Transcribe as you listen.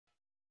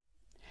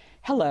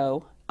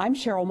Hello, I'm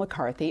Sheryl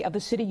McCarthy of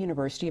the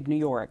University of New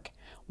York.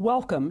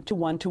 Welcome to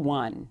One to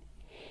One.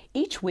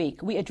 Each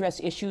week, we address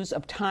issues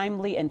of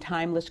timely and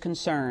timeless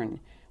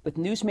concern with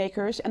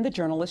newsmakers and the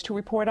journalists who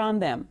report on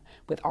them,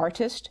 with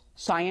artists,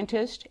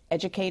 scientists,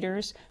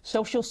 educators,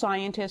 social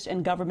scientists,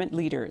 and government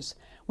leaders.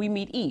 We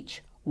meet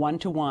each one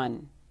to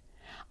one.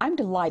 I'm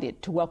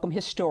delighted to welcome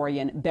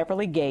historian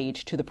Beverly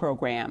Gage to the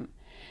program.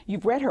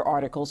 You've read her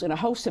articles in a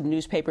host of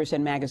newspapers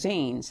and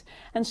magazines,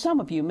 and some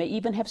of you may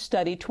even have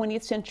studied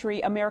 20th century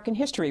American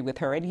history with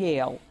her at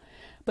Yale.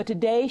 But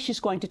today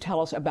she's going to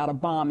tell us about a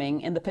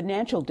bombing in the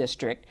financial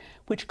district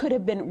which could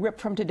have been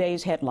ripped from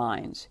today's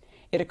headlines.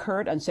 It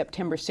occurred on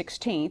September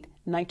 16,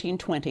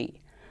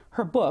 1920.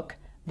 Her book,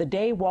 The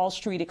Day Wall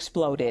Street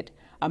Exploded,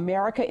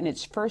 America in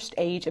Its First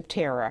Age of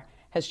Terror,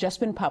 has just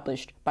been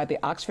published by the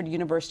Oxford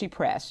University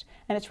Press,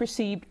 and it's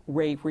received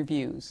rave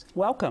reviews.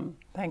 Welcome.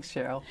 Thanks,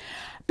 Sheryl.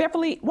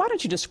 Beverly, why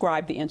don't you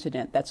describe the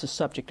incident that's the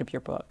subject of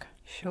your book?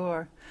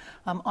 Sure.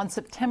 On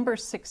September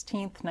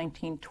 16th,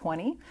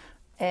 1920,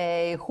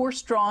 a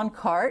horse-drawn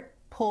cart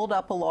pulled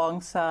up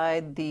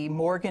alongside the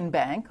Morgan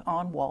Bank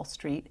on Wall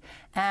Street,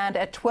 and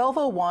at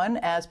 12:01,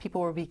 as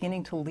people were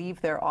beginning to leave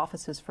their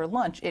offices for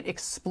lunch, it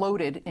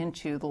exploded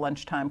into the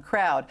lunchtime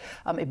crowd.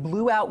 It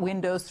blew out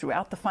windows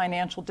throughout the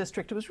financial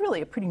district. It was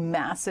really a pretty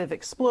massive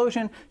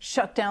explosion,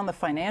 shut down the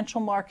financial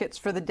markets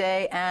for the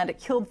day, and it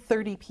killed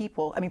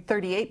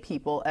 38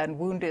 people, and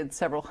wounded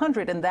several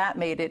hundred, and that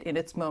made it, in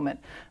its moment,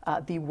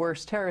 the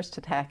worst terrorist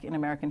attack in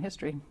American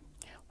history.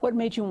 What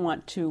made you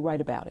want to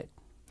write about it?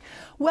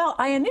 Well,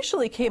 I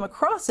initially came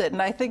across it,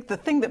 and I think the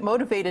thing that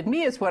motivated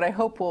me is what I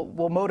hope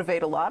will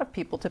motivate a lot of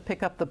people to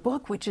pick up the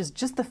book, which is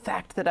just the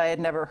fact that I had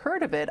never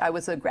heard of it. I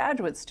was a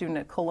graduate student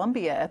at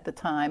Columbia at the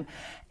time,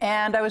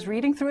 and I was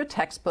reading through a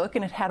textbook,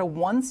 and it had a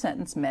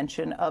one-sentence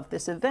mention of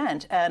this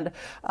event. And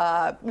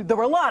there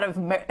were a lot of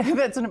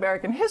events in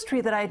American history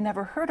that I had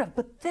never heard of,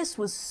 but this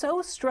was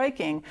so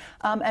striking,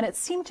 and it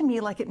seemed to me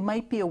like it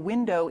might be a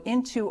window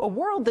into a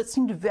world that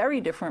seemed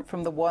very different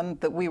from the one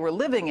that we were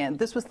living in.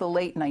 This was the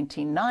late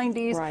 1990s.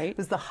 Right. It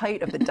was the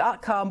height of the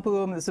dot-com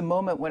boom. It was a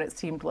moment when it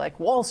seemed like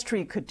Wall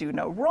Street could do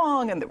no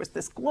wrong, and there was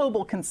this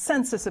global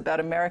consensus about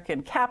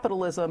American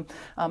capitalism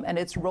and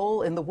its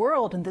role in the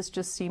world. And this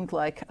just seemed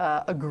like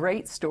a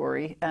great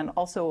story, and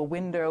also a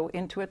window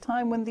into a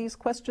time when these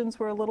questions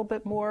were a little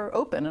bit more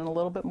open and a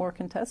little bit more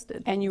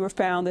contested. And you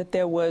found that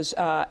there was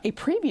a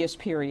previous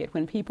period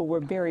when people were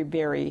very,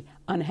 very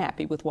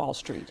unhappy with Wall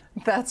Street.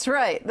 That's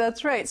right.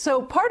 That's right.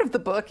 So part of the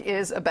book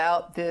is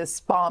about this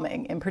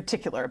bombing, in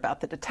particular, about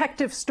the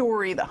detective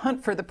story, the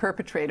hunt for the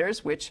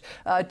perpetrators, which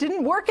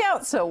didn't work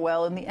out so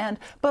well in the end.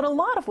 But a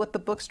lot of what the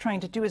book's trying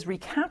to do is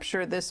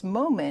recapture this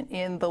moment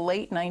in the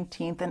late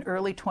 19th and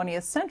early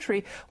 20th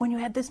century when you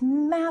had this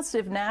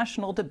massive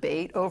national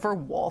debate over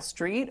Wall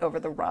Street, over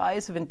the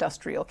rise of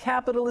industrial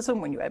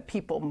capitalism, when you had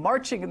people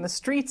marching in the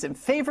streets in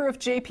favor of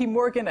J.P.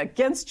 Morgan,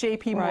 against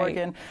J.P.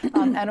 Morgan,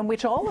 and in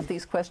which all of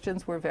these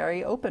questions were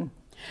very open.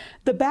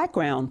 The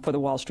background for the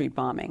Wall Street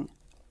bombing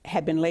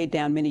had been laid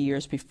down many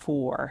years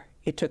before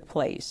it took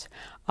place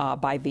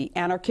by the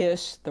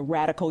anarchists, the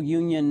radical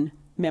union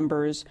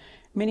members,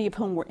 many of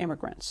whom were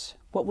immigrants.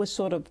 What was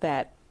sort of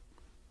that,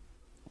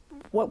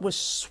 what was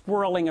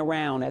swirling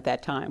around at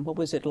that time? What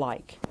was it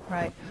like?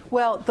 Right.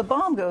 Well, the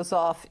bomb goes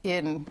off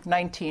in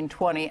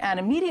 1920, and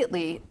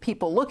immediately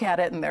people look at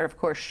it and they're, of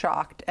course,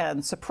 shocked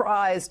and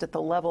surprised at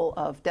the level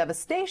of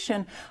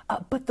devastation.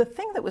 But the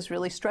thing that was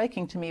really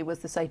striking to me was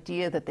this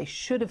idea that they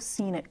should have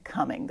seen it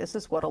coming. This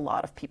is what a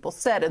lot of people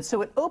said. And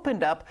so it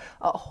opened up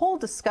a whole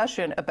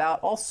discussion about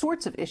all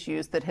sorts of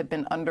issues that have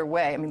been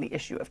underway. I mean, the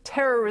issue of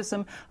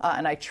terrorism,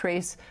 and I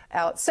trace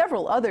out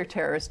several other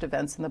terrorist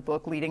events in the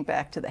book leading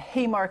back to the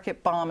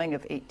Haymarket bombing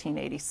of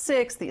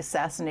 1886, the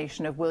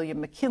assassination of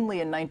William McKinley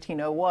in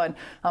 1901,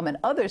 and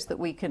others that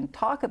we can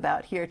talk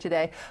about here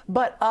today.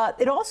 But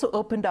it also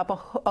opened up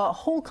a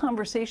whole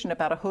conversation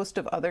about a host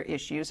of other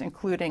issues,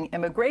 including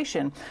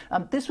immigration.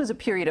 This was a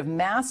period of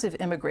massive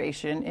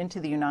immigration into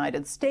the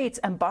United States,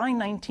 and by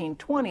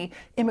 1920,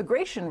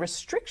 immigration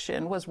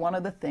restriction was one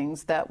of the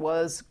things that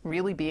was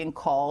really being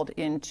called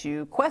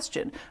into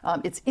question.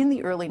 It's in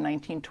the early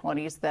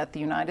 1920s that the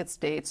United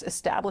States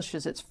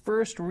establishes its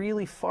first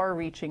really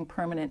far-reaching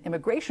permanent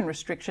immigration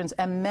restrictions,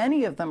 and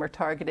many of them are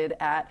targeted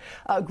at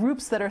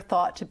groups that are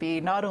thought to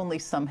be not only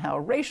somehow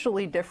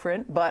racially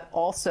different, but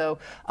also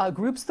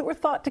groups that were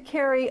thought to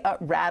carry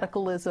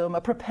radicalism,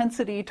 a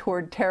propensity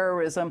toward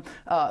terrorism,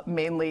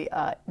 mainly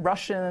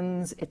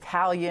Russians,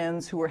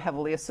 Italians, who were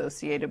heavily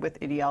associated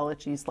with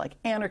ideologies like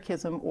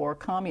anarchism or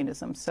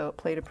communism. So it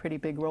played a pretty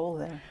big role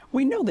there.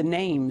 We know the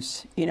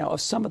names,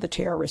 of some of the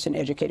terrorists and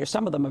educators.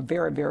 Some of them are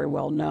very, very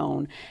well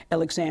known.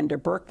 Alexander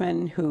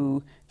Berkman,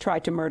 who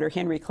tried to murder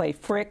Henry Clay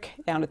Frick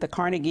down at the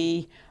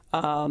Carnegie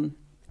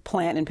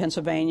plant in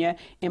Pennsylvania,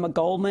 Emma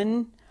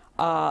Goldman,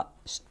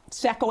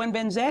 Sacco and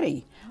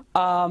Vanzetti,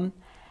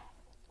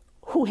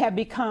 who have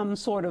become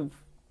sort of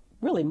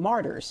really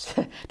martyrs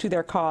to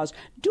their cause.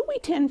 Do we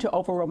tend to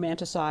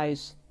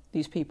over-romanticize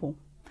these people?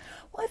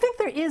 Well, I think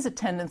there is a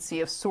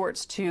tendency of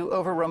sorts to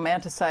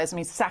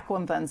over-romanticize, Sacco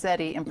and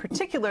Vanzetti in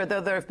particular,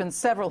 though there have been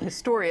several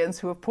historians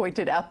who have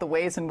pointed out the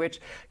ways in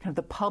which kind of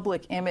the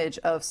public image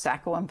of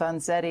Sacco and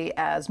Vanzetti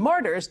as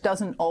martyrs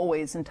doesn't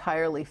always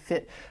entirely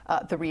fit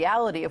the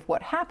reality of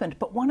what happened.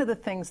 But one of the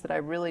things that I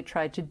really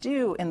tried to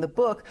do in the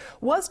book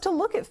was to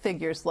look at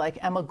figures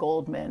like Emma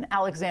Goldman,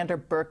 Alexander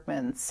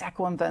Berkman,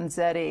 Sacco and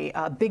Vanzetti,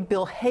 Big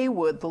Bill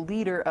Haywood, the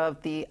leader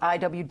of the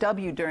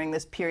IWW during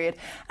this period,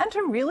 and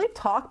to really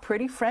talk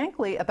pretty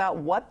frankly about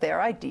what their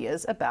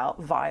ideas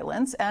about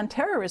violence and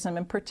terrorism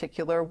in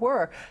particular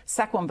were.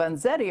 Sacco and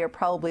Vanzetti are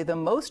probably the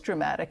most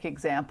dramatic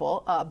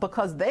example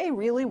because they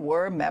really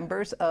were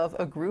members of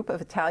a group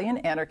of Italian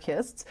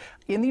anarchists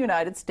in the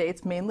United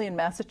States, mainly in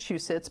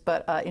Massachusetts,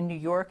 but in New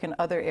York and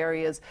other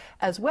areas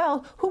as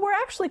well, who were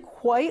actually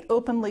quite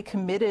openly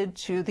committed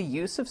to the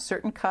use of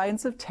certain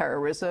kinds of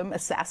terrorism,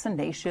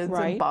 assassinations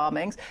and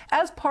bombings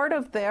as part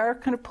of their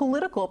kind of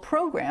political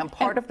program,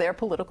 part of their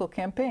political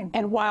campaign.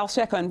 And while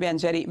Sacco and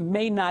Vanzetti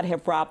may not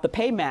have robbed the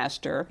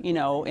paymaster,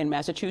 in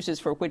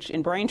Massachusetts,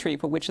 in Braintree,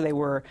 for which they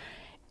were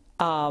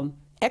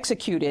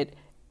executed,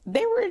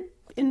 they were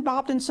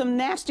involved in some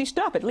nasty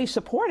stuff, at least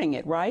supporting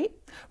it, right?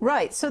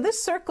 Right. So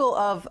this circle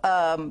of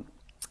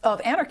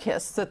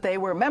anarchists that they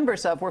were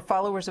members of were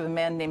followers of a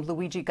man named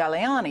Luigi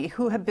Galleani,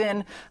 who had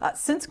been,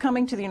 since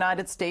coming to the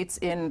United States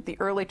in the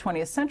early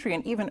 20th century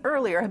and even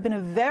earlier, had been a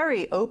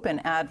very open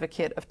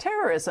advocate of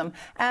terrorism.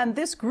 And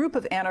this group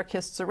of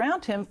anarchists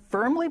around him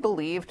firmly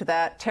believed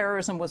that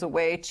terrorism was a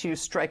way to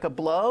strike a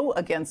blow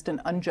against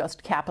an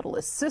unjust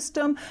capitalist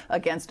system,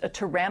 against a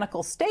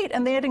tyrannical state.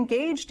 And they had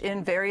engaged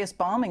in various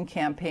bombing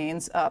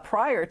campaigns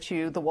prior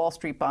to the Wall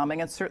Street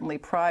bombing and certainly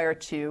prior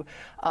to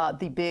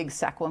the big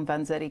Sacco and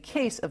Vanzetti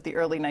case of the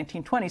early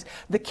 1920s.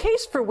 The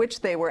case for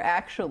which they were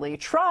actually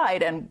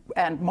tried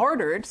and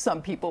martyred,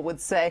 some people would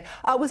say,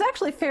 was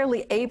actually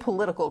fairly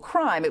apolitical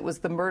crime. It was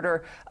the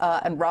murder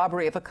and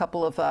robbery of a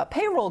couple of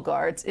payroll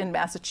guards in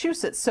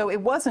Massachusetts. So it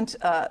wasn't,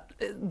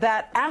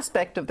 that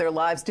aspect of their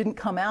lives didn't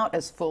come out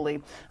as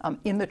fully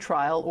in the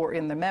trial or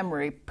in the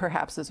memory,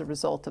 perhaps as a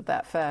result of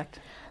that fact.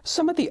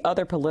 Some of the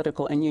other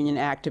political and union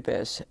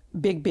activists,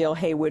 Big Bill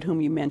Haywood, whom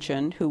you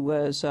mentioned, who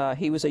was,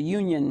 he was a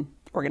union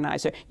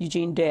organizer,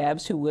 Eugene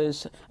Debs, who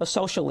was a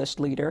socialist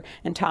leader,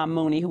 and Tom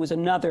Mooney, who was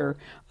another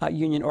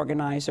union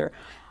organizer,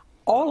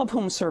 all of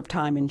whom served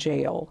time in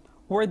jail.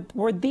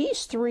 Were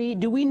these three,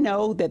 do we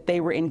know that they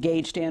were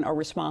engaged in or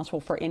responsible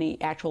for any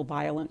actual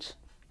violence?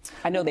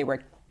 I know they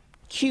were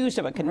accused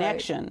of a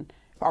connection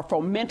or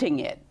fomenting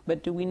it,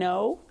 but do we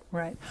know?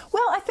 Right.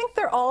 Well, I think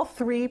they're all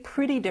three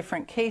pretty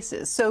different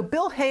cases. So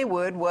Bill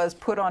Haywood was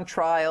put on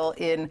trial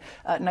in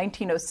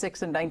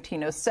 1906 and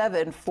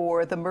 1907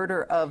 for the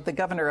murder of the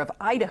governor of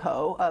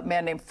Idaho, a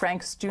man named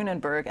Frank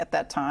Steunenberg at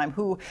that time,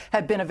 who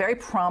had been a very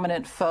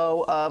prominent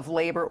foe of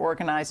labor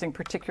organizing,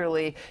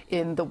 particularly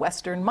in the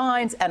Western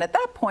mines. And at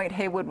that point,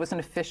 Haywood was an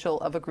official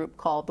of a group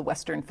called the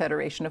Western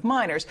Federation of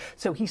Miners.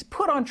 So he's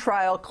put on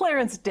trial.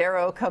 Clarence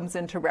Darrow comes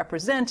in to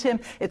represent him.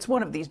 It's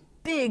one of these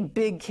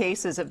big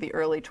cases of the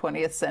early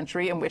 20th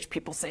century in which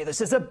people say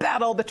this is a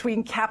battle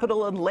between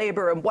capital and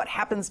labor, and what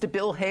happens to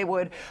Bill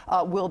Haywood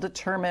will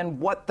determine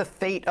what the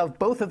fate of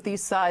both of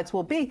these sides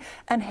will be.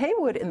 And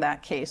Haywood, in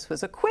that case,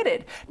 was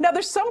acquitted. Now,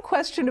 there's some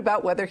question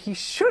about whether he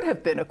should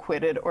have been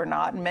acquitted or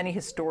not, and many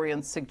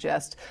historians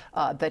suggest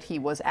that he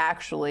was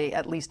actually,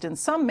 at least in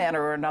some manner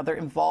or another,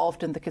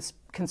 involved in the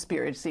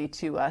conspiracy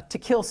to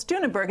kill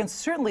Steunenberg, and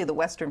certainly the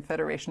Western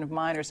Federation of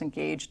Miners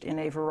engaged in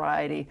a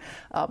variety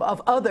of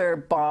other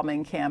bombing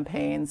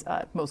campaigns,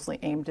 mostly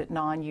aimed at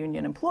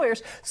non-union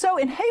employers. So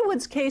in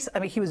Haywood's case,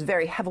 he was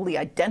very heavily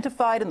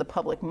identified in the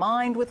public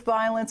mind with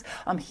violence.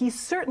 He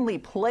certainly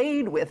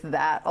played with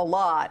that a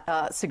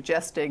lot,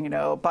 suggesting,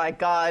 by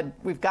God,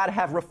 we've got to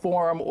have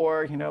reform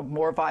or,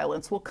 more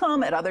violence will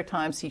come. At other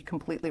times, he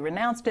completely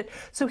renounced it.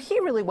 So he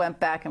really went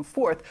back and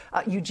forth.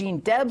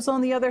 Eugene Debs,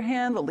 on the other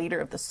hand, the leader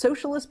of the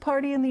Socialist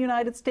Party in the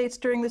United States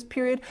during this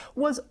period,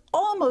 was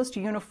almost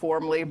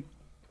uniformly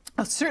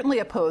certainly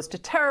opposed to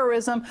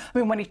terrorism.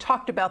 When he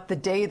talked about the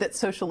day that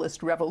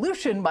socialist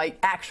revolution might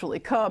actually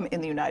come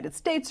in the United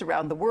States,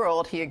 around the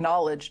world, he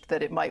acknowledged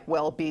that it might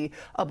well be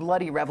a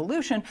bloody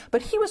revolution.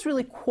 But he was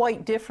really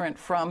quite different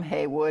from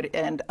Haywood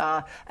and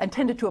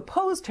tended to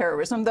oppose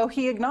terrorism, though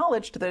he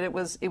acknowledged that it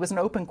was an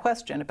open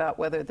question about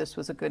whether this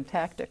was a good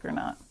tactic or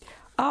not.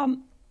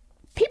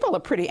 People are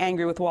pretty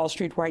angry with Wall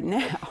Street right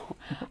now,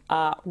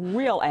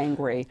 real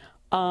angry,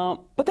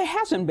 but there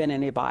hasn't been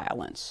any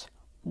violence.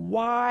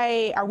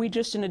 Why? Are we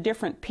just in a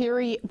different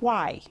period?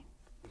 Why?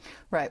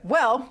 Right.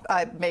 Well,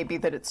 maybe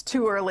that it's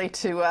too early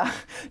to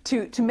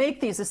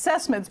make these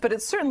assessments, but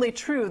it's certainly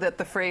true that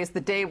the phrase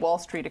 "the day Wall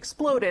Street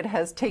exploded"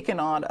 has taken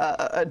on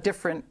a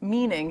different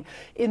meaning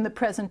in the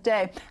present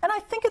day. And I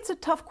think it's a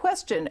tough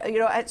question.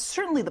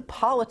 Certainly the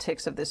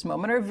politics of this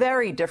moment are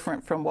very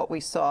different from what we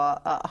saw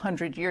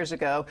 100 years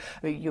ago.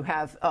 You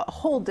have a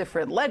whole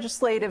different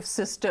legislative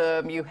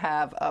system. You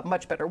have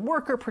much better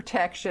worker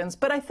protections.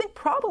 But I think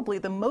probably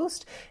the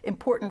most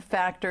important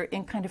factor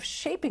in kind of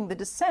shaping the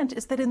dissent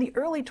is that in the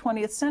early 20th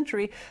 20th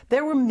century,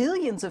 there were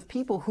millions of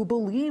people who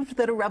believed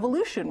that a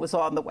revolution was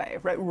on the way,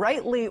 right?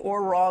 Rightly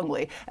or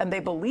wrongly. And they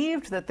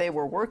believed that they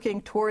were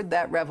working toward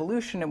that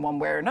revolution in one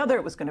way or another.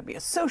 It was going to be a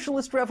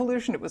socialist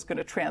revolution. It was going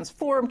to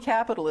transform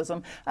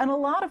capitalism. And a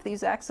lot of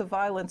these acts of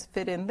violence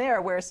fit in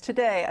there. Whereas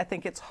today, I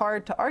think it's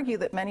hard to argue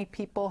that many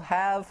people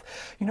have,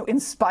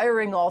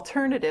 inspiring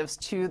alternatives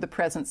to the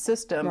present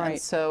system. Right.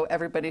 And so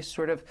everybody's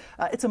sort of,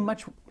 it's a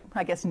much,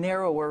 I guess,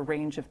 narrower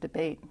range of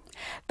debate.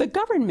 The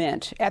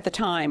government at the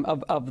time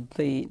of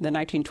the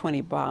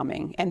 1920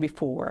 bombing and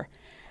before,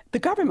 the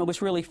government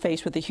was really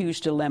faced with a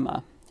huge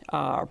dilemma.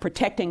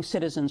 Protecting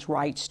citizens'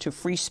 rights to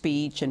free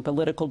speech and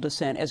political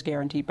dissent as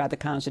guaranteed by the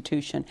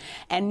Constitution,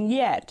 and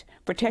yet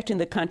protecting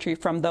the country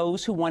from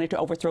those who wanted to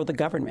overthrow the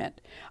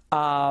government.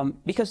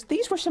 Because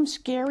these were some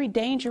scary,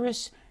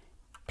 dangerous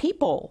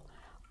people.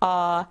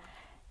 And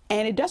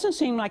it doesn't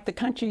seem like the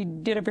country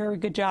did a very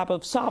good job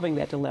of solving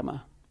that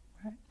dilemma.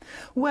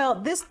 Well,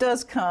 this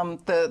does come,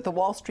 the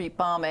Wall Street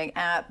bombing,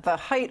 at the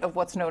height of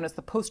what's known as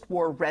the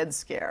post-war Red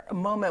Scare, a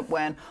moment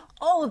when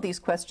all of these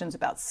questions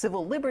about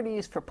civil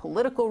liberties for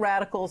political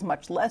radicals,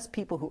 much less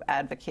people who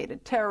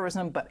advocated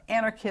terrorism, but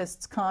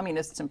anarchists,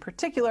 communists in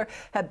particular,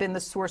 have been the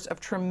source of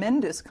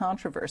tremendous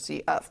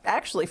controversy,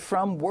 actually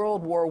from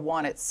World War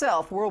I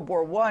itself. World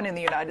War I in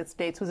the United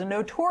States was a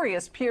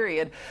notorious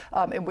period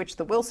in which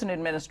the Wilson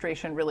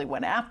administration really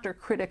went after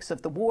critics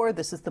of the war.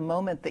 This is the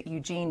moment that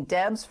Eugene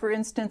Debs, for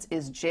instance,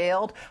 is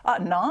jailed,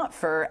 not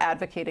for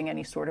advocating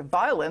any sort of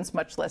violence,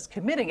 much less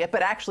committing it,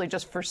 but actually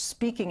just for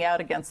speaking out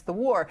against the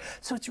war.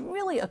 So it's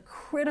really a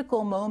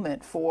critical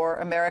moment for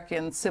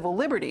American civil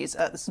liberties.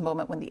 This is a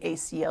moment when the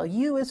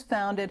ACLU is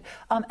founded.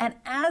 And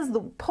as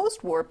the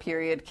post-war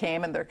period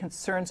came and there are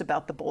concerns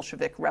about the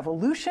Bolshevik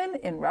Revolution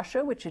in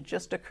Russia, which had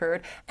just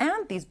occurred,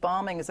 and these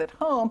bombings at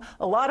home,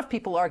 a lot of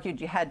people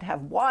argued you had to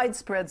have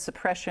widespread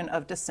suppression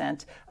of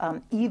dissent,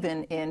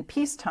 even in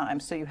peacetime.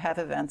 So you have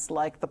events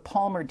like the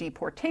Palmer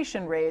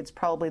deportation raids,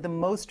 probably the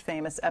most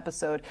famous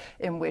episode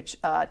in which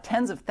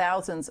tens of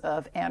thousands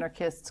of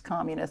anarchists,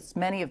 communists,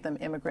 many of them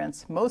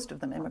immigrants, most of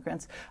them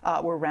immigrants,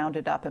 were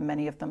rounded up and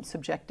many of them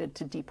subjected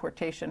to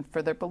deportation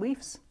for their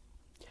beliefs.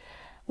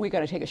 We're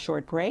going to take a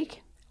short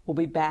break. We'll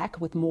be back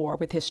with more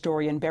with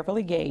historian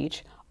Beverly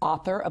Gage,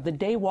 author of The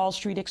Day Wall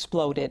Street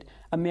Exploded,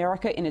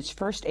 America in its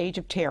First Age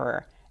of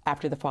Terror,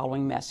 after the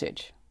following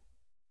message.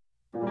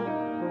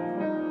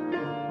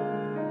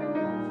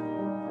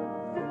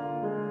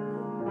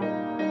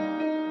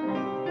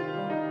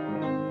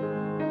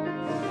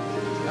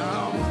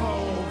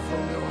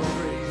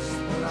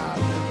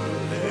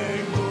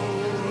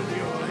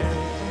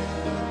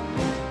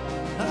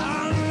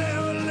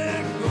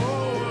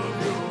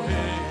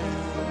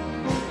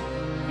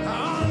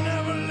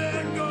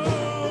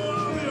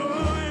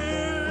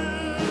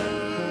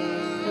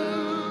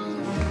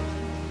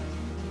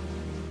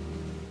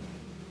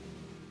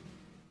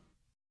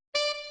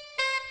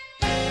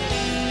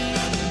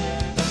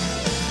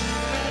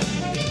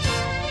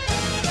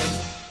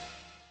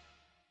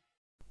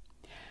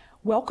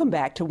 Welcome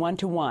back to One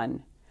to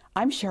One.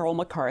 I'm Sheryl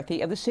McCarthy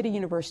of the City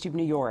University of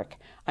New York.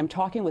 I'm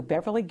talking with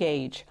Beverly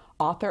Gage,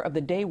 author of The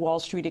Day Wall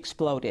Street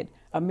Exploded,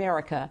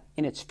 America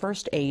in its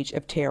First Age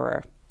of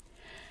Terror.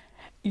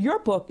 Your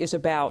book is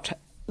about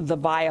the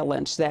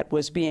violence that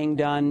was being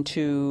done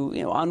to,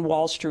 on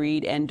Wall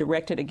Street and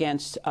directed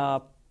against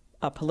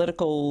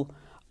political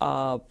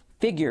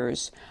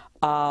figures.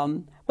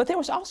 But there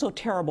was also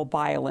terrible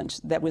violence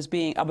that was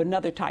of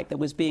another type that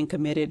was being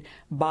committed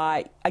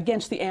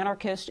against the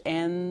anarchists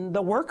and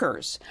the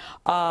workers.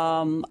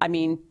 The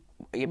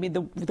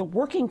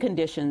working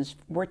conditions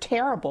were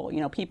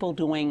terrible. People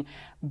doing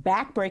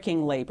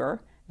backbreaking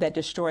labor that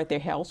destroyed their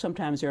health,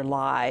 sometimes their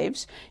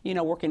lives,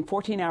 working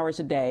 14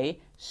 hours a day,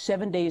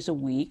 7 days a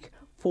week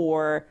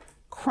for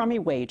crummy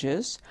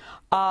wages.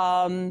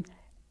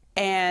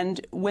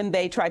 And when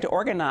they tried to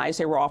organize,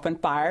 they were often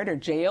fired or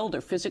jailed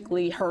or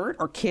physically hurt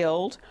or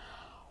killed.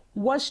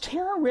 Was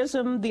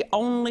terrorism the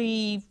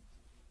only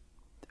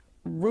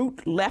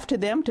route left to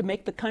them to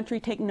make the country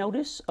take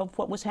notice of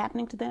what was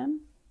happening to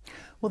them?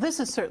 Well, this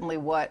is certainly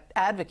what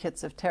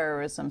advocates of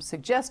terrorism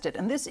suggested.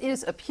 And this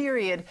is a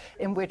period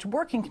in which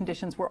working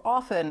conditions were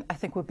often, I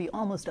think, would be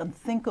almost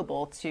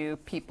unthinkable to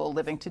people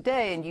living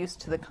today and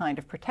used to the kind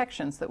of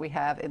protections that we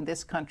have in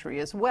this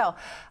country as well.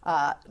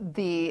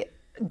 The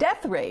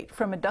death rate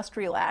from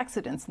industrial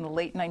accidents in the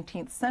late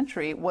 19th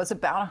century was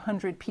about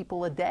 100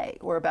 people a day,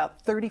 or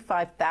about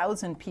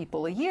 35,000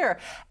 people a year.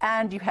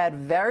 And you had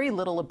very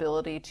little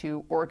ability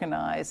to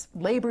organize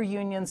labor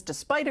unions,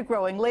 despite a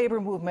growing labor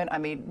movement. I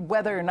mean,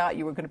 whether or not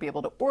you were going to be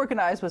able to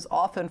organize was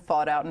often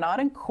fought out, not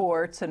in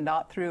courts and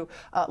not through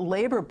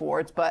labor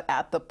boards, but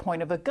at the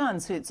point of a gun.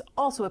 So it's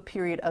also a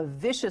period of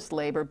vicious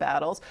labor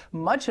battles,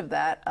 much of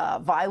that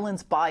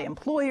violence by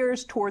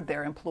employers toward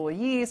their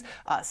employees,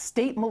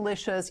 state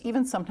militias, even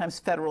even sometimes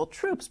federal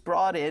troops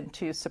brought in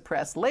to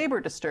suppress labor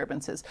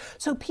disturbances.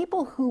 So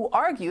people who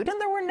argued, and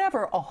there were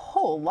never a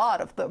whole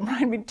lot of them,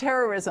 right? I mean,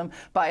 terrorism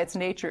by its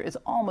nature is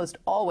almost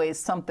always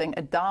something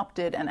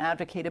adopted and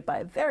advocated by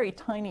a very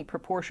tiny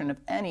proportion of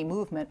any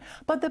movement.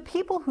 But the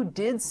people who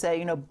did say,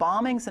 you know,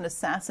 bombings and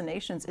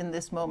assassinations in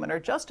this moment are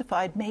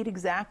justified made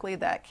exactly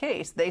that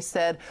case. They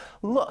said,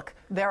 look,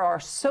 there are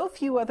so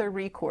few other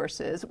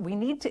recourses. We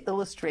need to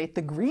illustrate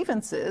the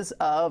grievances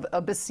of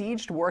a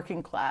besieged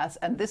working class,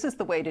 and this is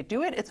the way to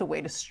do it. It's a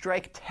way to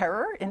strike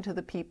terror into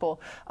the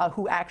people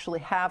who actually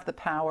have the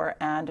power,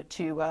 and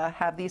to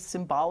have these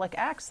symbolic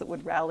acts that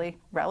would rally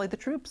the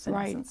troops, in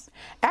essence.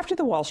 After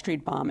the Wall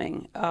Street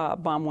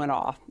bomb went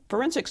off,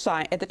 forensic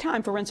science, at the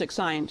time, forensic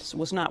science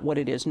was not what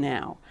it is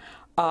now.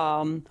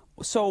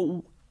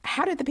 So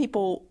how did the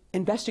people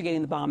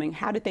investigating the bombing,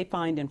 how did they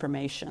find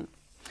information?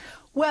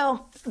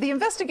 Well, the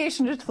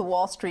investigation into the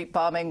Wall Street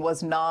bombing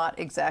was not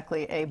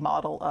exactly a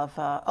model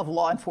of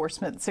law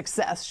enforcement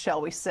success,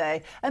 shall we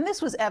say. And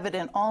this was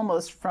evident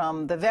almost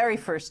from the very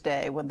first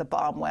day when the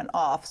bomb went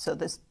off. So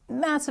this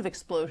massive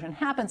explosion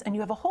happens, and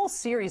you have a whole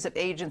series of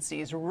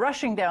agencies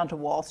rushing down to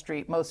Wall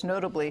Street, most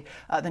notably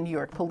the New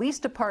York Police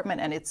Department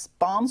and its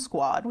bomb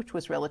squad, which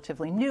was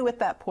relatively new at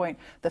that point,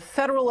 the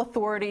federal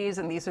authorities,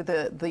 and these are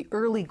the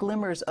early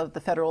glimmers of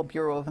the Federal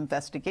Bureau of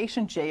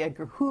Investigation. J.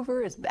 Edgar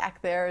Hoover is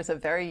back there as a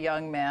very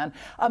young man.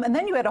 And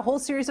then you had a whole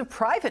series of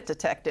private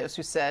detectives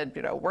who said,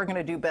 you know, we're going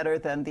to do better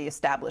than the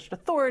established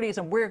authorities,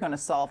 and we're going to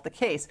solve the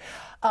case.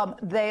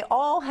 They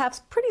all have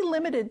pretty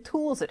limited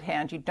tools at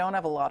hand. You don't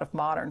have a lot of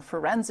modern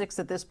forensics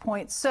at this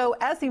point. So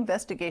as the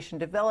investigation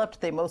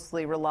developed, they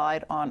mostly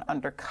relied on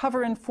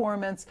undercover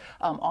informants,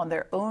 on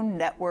their own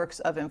networks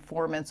of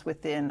informants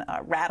within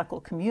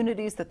radical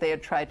communities that they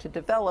had tried to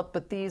develop,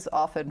 but these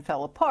often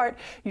fell apart.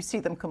 You see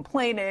them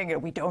complaining,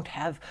 we don't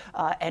have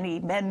any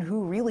men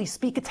who really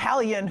speak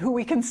Italian who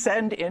we can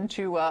send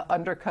into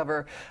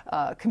undercover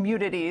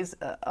communities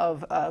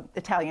of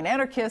Italian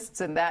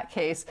anarchists in that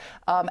case.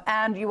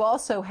 And you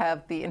also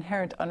have the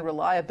inherent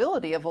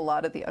unreliability of a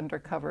lot of the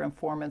undercover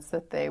informants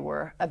that they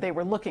were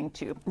looking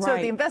to. Right. So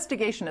the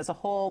investigation as a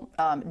whole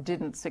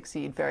didn't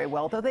succeed very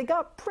well, though they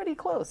got pretty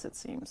close, it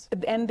seems.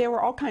 And there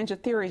were all kinds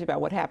of theories about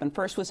what happened.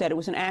 First was that it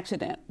was an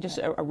accident, just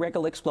a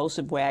regular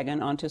explosive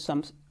wagon on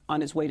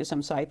its way to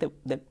some site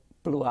that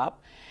blew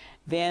up.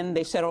 Then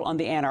they settled on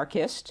the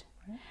anarchist.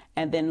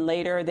 And then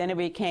later,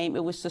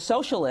 it was the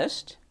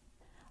socialist.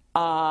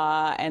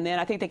 And then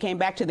I think they came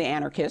back to the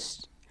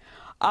anarchist.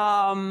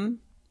 And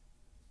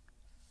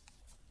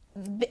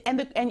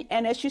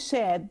as you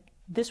said,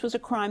 this was a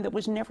crime that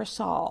was never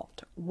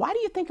solved. Why do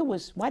you think it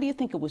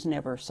was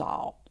never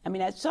solved? I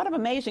mean, that's sort of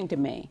amazing to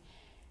me.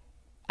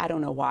 I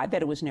don't know why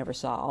that it was never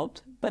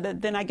solved,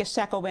 but then I guess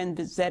Sacco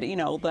Vanzetti, you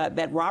know,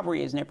 that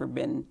robbery has never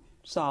been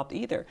solved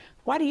either.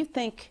 Why do you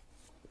think?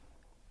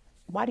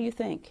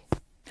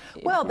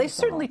 Well, they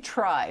certainly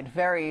tried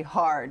very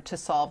hard to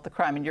solve the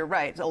crime, and you're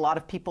right. A lot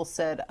of people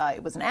said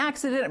it was an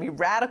accident. I mean,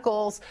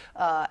 radicals,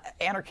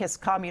 anarchists,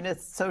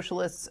 communists,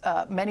 socialists,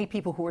 many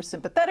people who were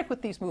sympathetic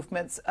with these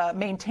movements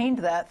maintained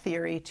that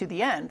theory to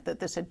the end, that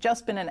this had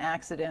just been an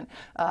accident,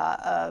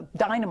 a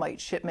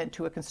dynamite shipment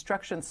to a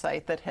construction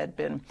site that had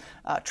been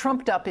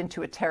trumped up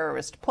into a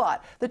terrorist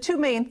plot. The two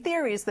main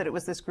theories, that it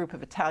was this group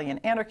of Italian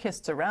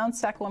anarchists around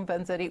Sacco and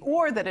Vanzetti,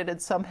 or that it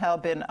had somehow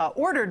been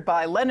ordered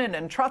by Lenin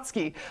and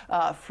Trotsky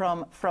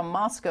from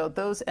Moscow,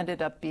 those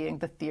ended up being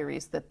the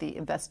theories that the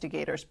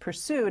investigators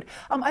pursued.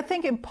 I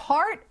think in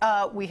part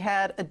we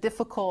had a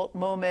difficult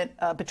moment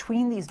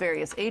between these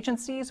various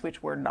agencies,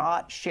 which were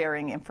not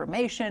sharing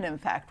information, in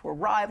fact were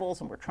rivals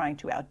and were trying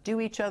to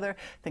outdo each other.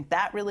 I think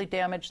that really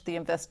damaged the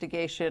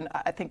investigation.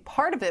 I think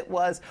part of it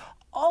was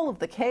all of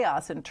the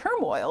chaos and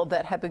turmoil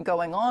that had been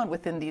going on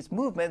within these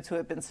movements, who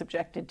have been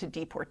subjected to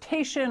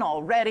deportation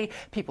already.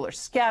 People are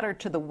scattered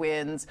to the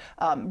winds,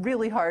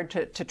 really hard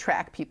to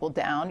track people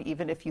down,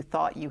 even if you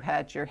thought you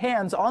had your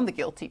hands on the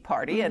guilty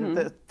party, and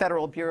the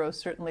Federal Bureau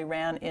certainly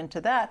ran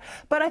into that.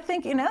 But I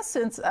think in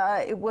essence,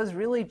 it was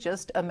really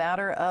just a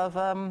matter of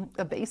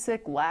a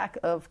basic lack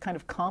of kind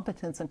of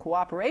competence and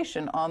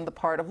cooperation on the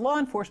part of law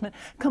enforcement,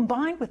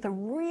 combined with a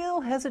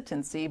real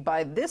hesitancy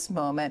by this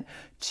moment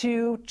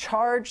to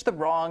charge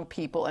the wrong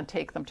people and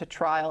take them to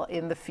trial,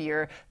 in the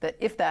fear that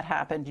if that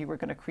happened, you were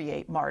going to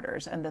create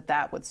martyrs, and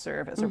that would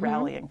serve as a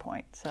rallying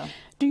point. So,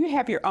 do you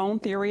have your own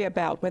theory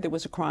about whether it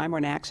was a crime or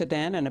an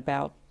accident, and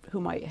about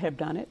who might have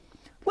done it?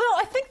 Well,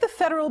 I think the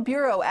Federal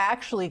Bureau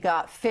actually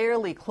got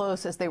fairly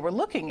close as they were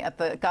looking at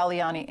the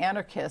Galliani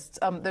anarchists.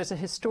 There's a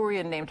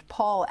historian named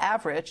Paul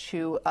Avrich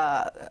who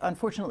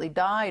unfortunately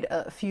died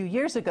a few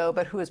years ago,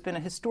 but who has been a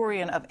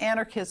historian of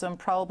anarchism.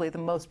 Probably the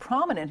most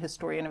prominent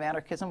historian of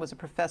anarchism, was a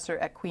professor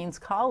at Queens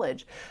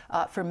College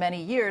for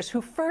many years,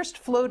 who first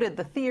floated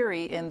the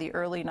theory in the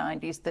early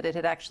 90s that it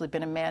had actually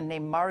been a man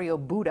named Mario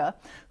Buda,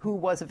 who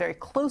was a very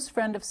close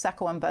friend of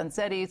Sacco and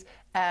Vanzetti's.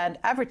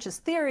 And Avrich's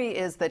theory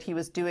is that he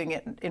was doing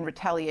it in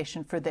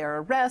retaliation for their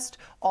their arrest,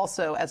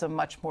 also as a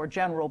much more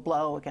general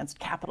blow against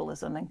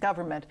capitalism and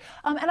government.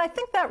 And I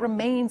think that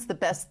remains the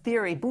best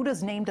theory.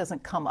 Buddha's name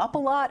doesn't come up a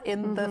lot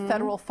in the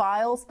federal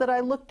files that I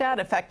looked at.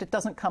 In fact, it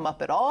doesn't come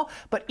up at all.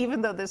 But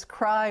even though this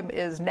crime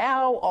is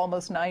now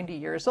almost 90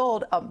 years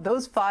old,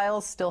 those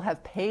files still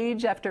have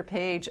page after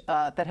page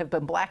that have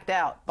been blacked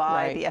out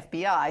by the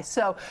FBI.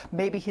 So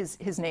maybe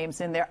his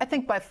name's in there. I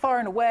think by far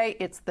and away,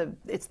 it's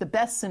the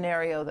best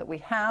scenario that we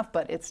have,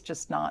 but it's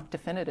just not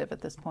definitive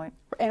at this point.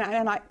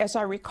 And as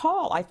I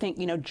recall, I think,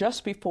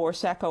 just before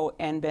Secco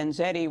and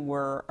Benzetti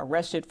were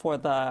arrested for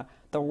the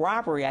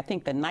robbery, I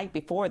think the night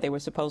before they were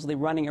supposedly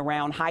running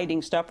around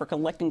hiding stuff or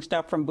collecting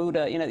stuff from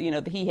Buddha,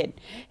 that he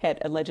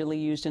had allegedly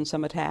used in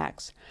some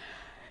attacks.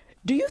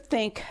 Do you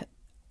think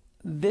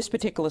this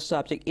particular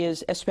subject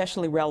is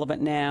especially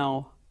relevant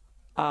now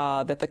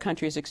that the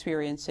country is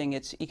experiencing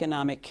its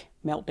economic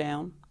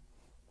meltdown?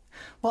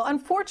 Well,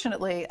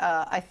 unfortunately,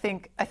 I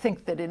think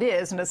that it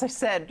is. And as I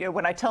said,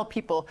 when I tell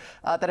people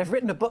that I've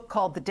written a book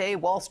called The Day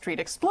Wall Street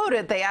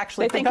Exploded, they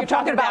actually think I'm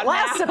talking about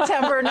last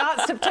September,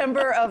 not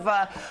September of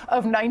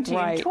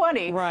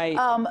 1920. Right.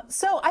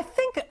 So I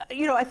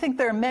think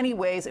there are many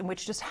ways in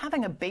which just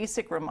having a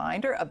basic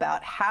reminder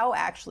about how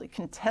actually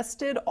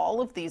contested all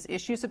of these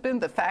issues have been,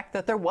 the fact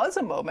that there was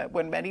a moment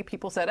when many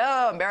people said,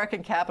 oh,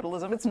 American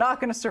capitalism, it's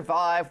not going to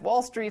survive,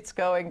 Wall Street's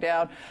going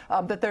down,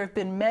 that there have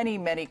been many,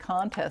 many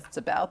contests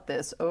about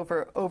this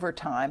over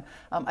time,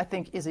 I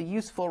think is a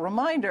useful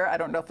reminder. I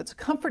don't know if it's a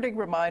comforting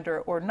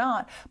reminder or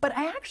not, but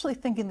I actually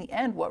think in the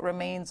end what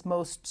remains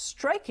most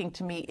striking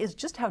to me is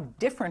just how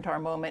different our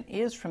moment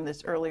is from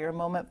this earlier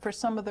moment for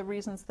some of the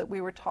reasons that we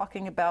were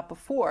talking about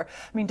before.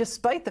 I mean,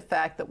 despite the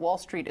fact that Wall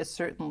Street is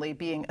certainly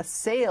being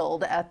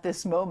assailed at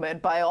this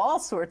moment by all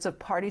sorts of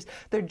parties,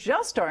 there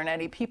just aren't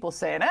any people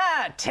saying,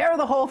 tear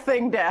the whole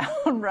thing down,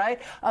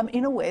 right?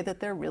 In a way that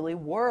there really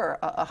were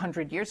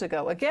 100 years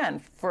ago,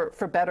 again,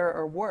 for better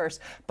or worse.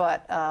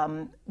 But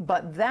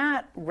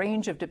that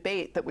range of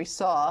debate that we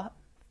saw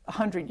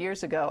 100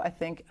 years ago, I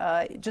think,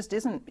 just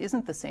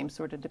isn't the same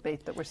sort of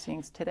debate that we're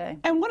seeing today.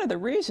 And one of the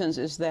reasons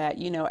is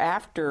that,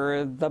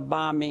 after the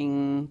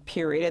bombing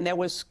period, and there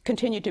was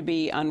continued to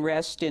be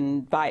unrest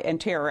and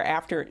terror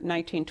after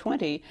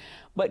 1920,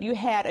 but you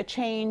had a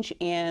change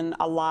in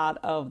a lot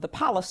of the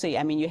policy.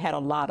 I mean, you had a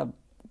lot of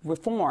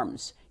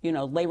reforms,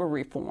 labor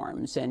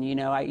reforms, and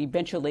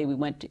eventually we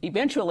went to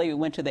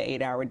the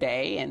 8-hour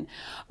day, and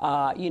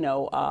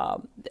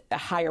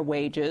higher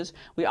wages.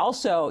 We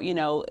also,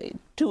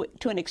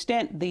 to an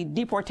extent, the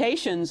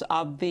deportations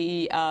of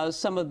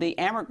some of the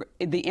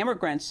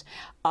immigrants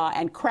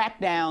and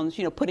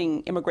crackdowns,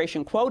 putting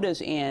immigration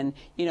quotas in,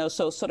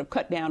 so sort of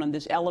cut down on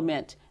this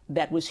element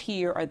that was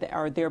here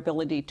or their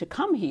ability to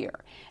come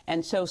here,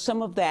 and so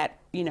some of that,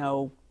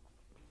 you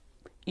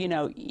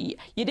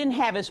didn't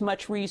have as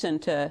much reason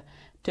to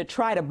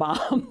try to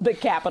bomb the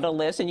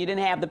capitalists, and you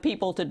didn't have the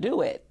people to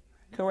do it,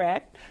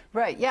 correct?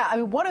 Right, yeah. I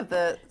mean, one of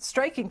the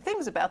striking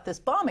things about this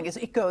bombing is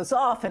it goes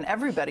off and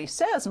everybody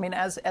says, I mean,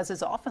 as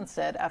is often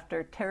said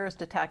after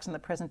terrorist attacks in the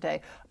present day,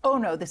 oh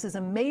no, this is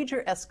a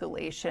major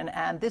escalation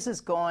and this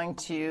is going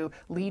to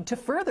lead to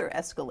further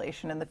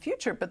escalation in the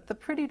future. But the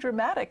pretty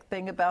dramatic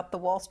thing about the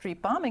Wall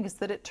Street bombing is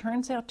that it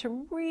turns out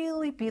to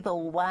really be the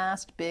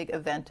last big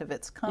event of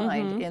its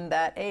kind in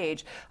that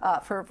age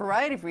for a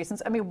variety of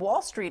reasons. I mean,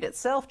 Wall Street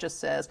itself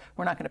just says,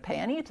 we're not going to pay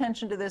any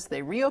attention to this.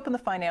 They reopen the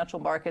financial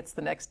markets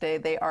the next day.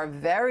 They are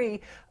very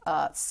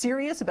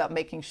serious about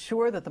making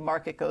sure that the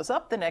market goes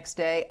up the next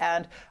day,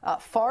 and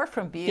far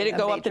from being Did it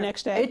go up the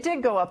next day? It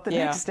did go up the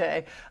next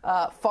day.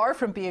 Far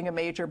from being a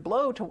major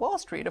blow to Wall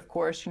Street, of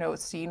course,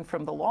 seen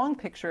from the long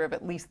picture of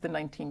at least the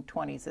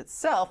 1920s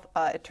itself,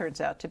 it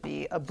turns out to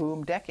be a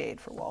boom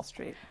decade for Wall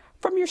Street.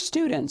 From your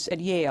students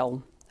at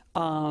Yale,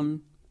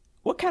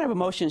 what kind of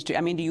emotions do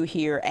you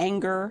hear?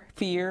 Anger,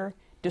 fear,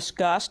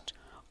 disgust?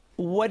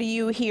 What do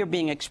you hear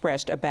being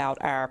expressed about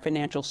our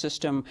financial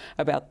system,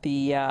 about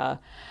the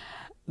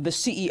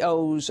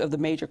CEOs of the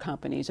major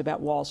companies,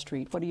 about Wall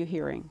Street? What are you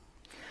hearing?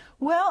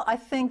 Well, I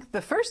think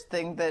the first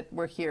thing that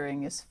we're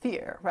hearing is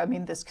fear. I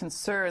mean, this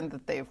concern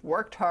that they've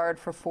worked hard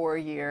for 4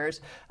 years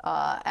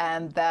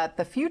and that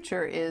the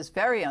future is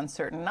very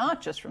uncertain,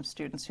 not just from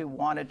students who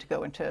wanted to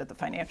go into the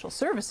financial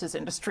services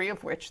industry,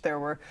 of which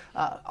there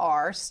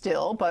are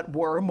still, but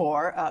were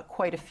more,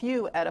 quite a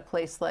few at a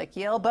place like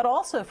Yale, but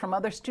also from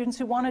other students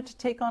who wanted to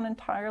take on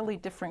entirely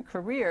different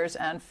careers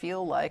and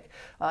feel like,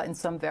 in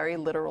some very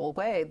literal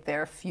way,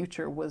 their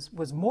future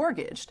was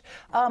mortgaged.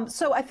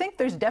 So I think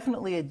there's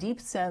definitely a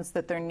deep sense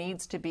that there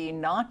needs to be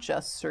not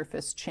just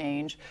surface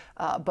change,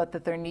 but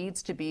that there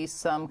needs to be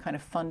some kind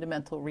of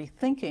fundamental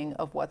rethinking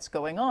of what's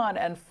going on.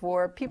 And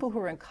for people who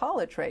are in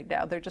college right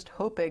now, they're just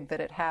hoping that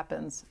it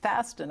happens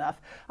fast enough.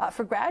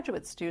 For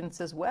graduate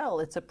students as well,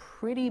 it's a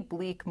pretty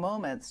bleak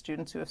moment.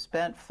 Students who have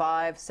spent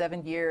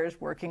 5-7 years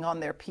working on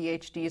their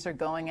PhDs are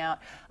going out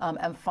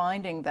and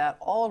finding that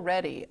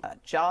already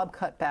job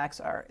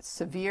cutbacks are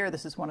severe.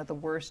 This is one of the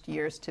worst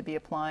years to be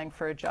applying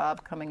for a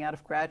job coming out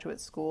of graduate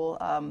school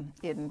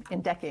in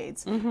decades.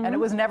 decades, and it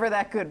was never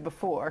that good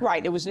before.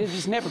 Right, it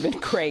has never been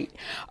great.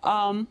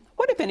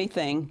 What, if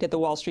anything, did the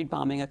Wall Street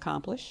bombing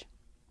accomplish?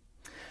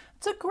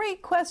 It's a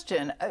great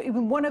question.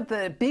 One of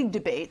the big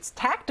debates,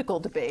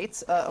 tactical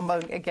debates,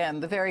 among, again,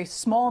 the very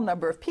small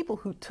number of people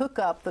who took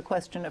up the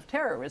question of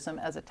terrorism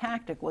as a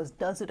tactic was,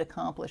 does it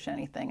accomplish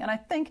anything? And I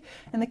think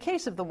in the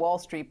case of the Wall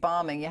Street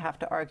bombing, you have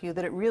to argue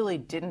that it really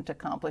didn't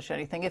accomplish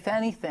anything. If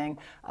anything,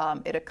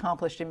 it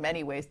accomplished in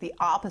many ways the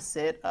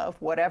opposite of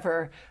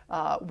whatever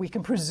we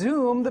can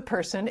presume the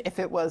person, if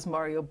it was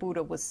Mario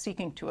Buda, was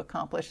seeking to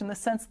accomplish, in the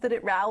sense that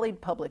it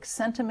rallied public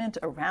sentiment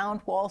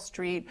around Wall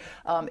Street.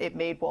 It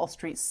made Wall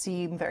Street seem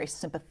very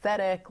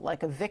sympathetic,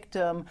 like a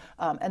victim,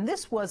 and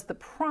this was the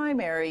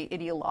primary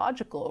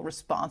ideological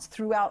response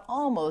throughout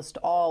almost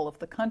all of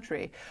the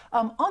country.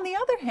 On the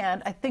other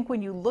hand, I think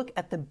when you look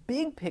at the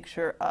big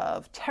picture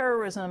of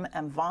terrorism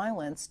and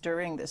violence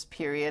during this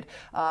period,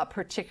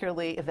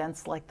 particularly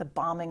events like the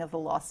bombing of the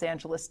Los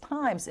Angeles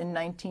Times in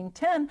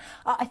 1910,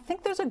 I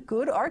think there's a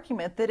good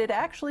argument that it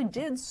actually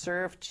did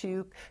serve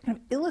to kind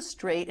of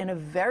illustrate in a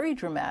very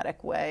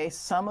dramatic way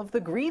some of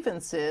the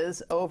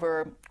grievances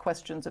over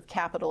questions of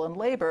capital and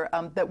labor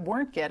that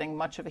weren't getting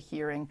much of a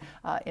hearing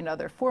in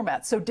other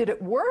formats. So did it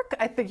work?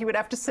 I think you would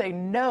have to say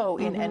no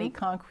in any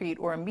concrete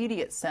or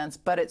immediate sense,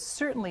 but it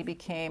certainly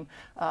became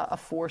a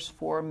force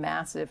for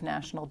massive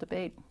national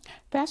debate.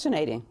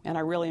 Fascinating, and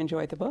I really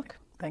enjoyed the book.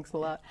 Thanks a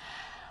lot.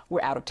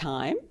 We're out of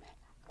time,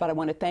 but I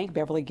want to thank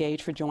Beverly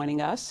Gage for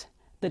joining us.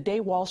 The Day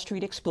Wall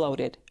Street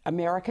Exploded,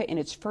 America in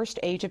its First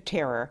Age of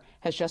Terror,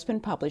 has just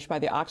been published by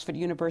the Oxford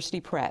University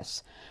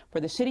Press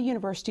for the City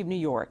University of New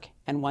York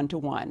and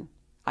 1-to-1.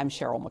 I'm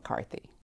Sheryl McCarthy.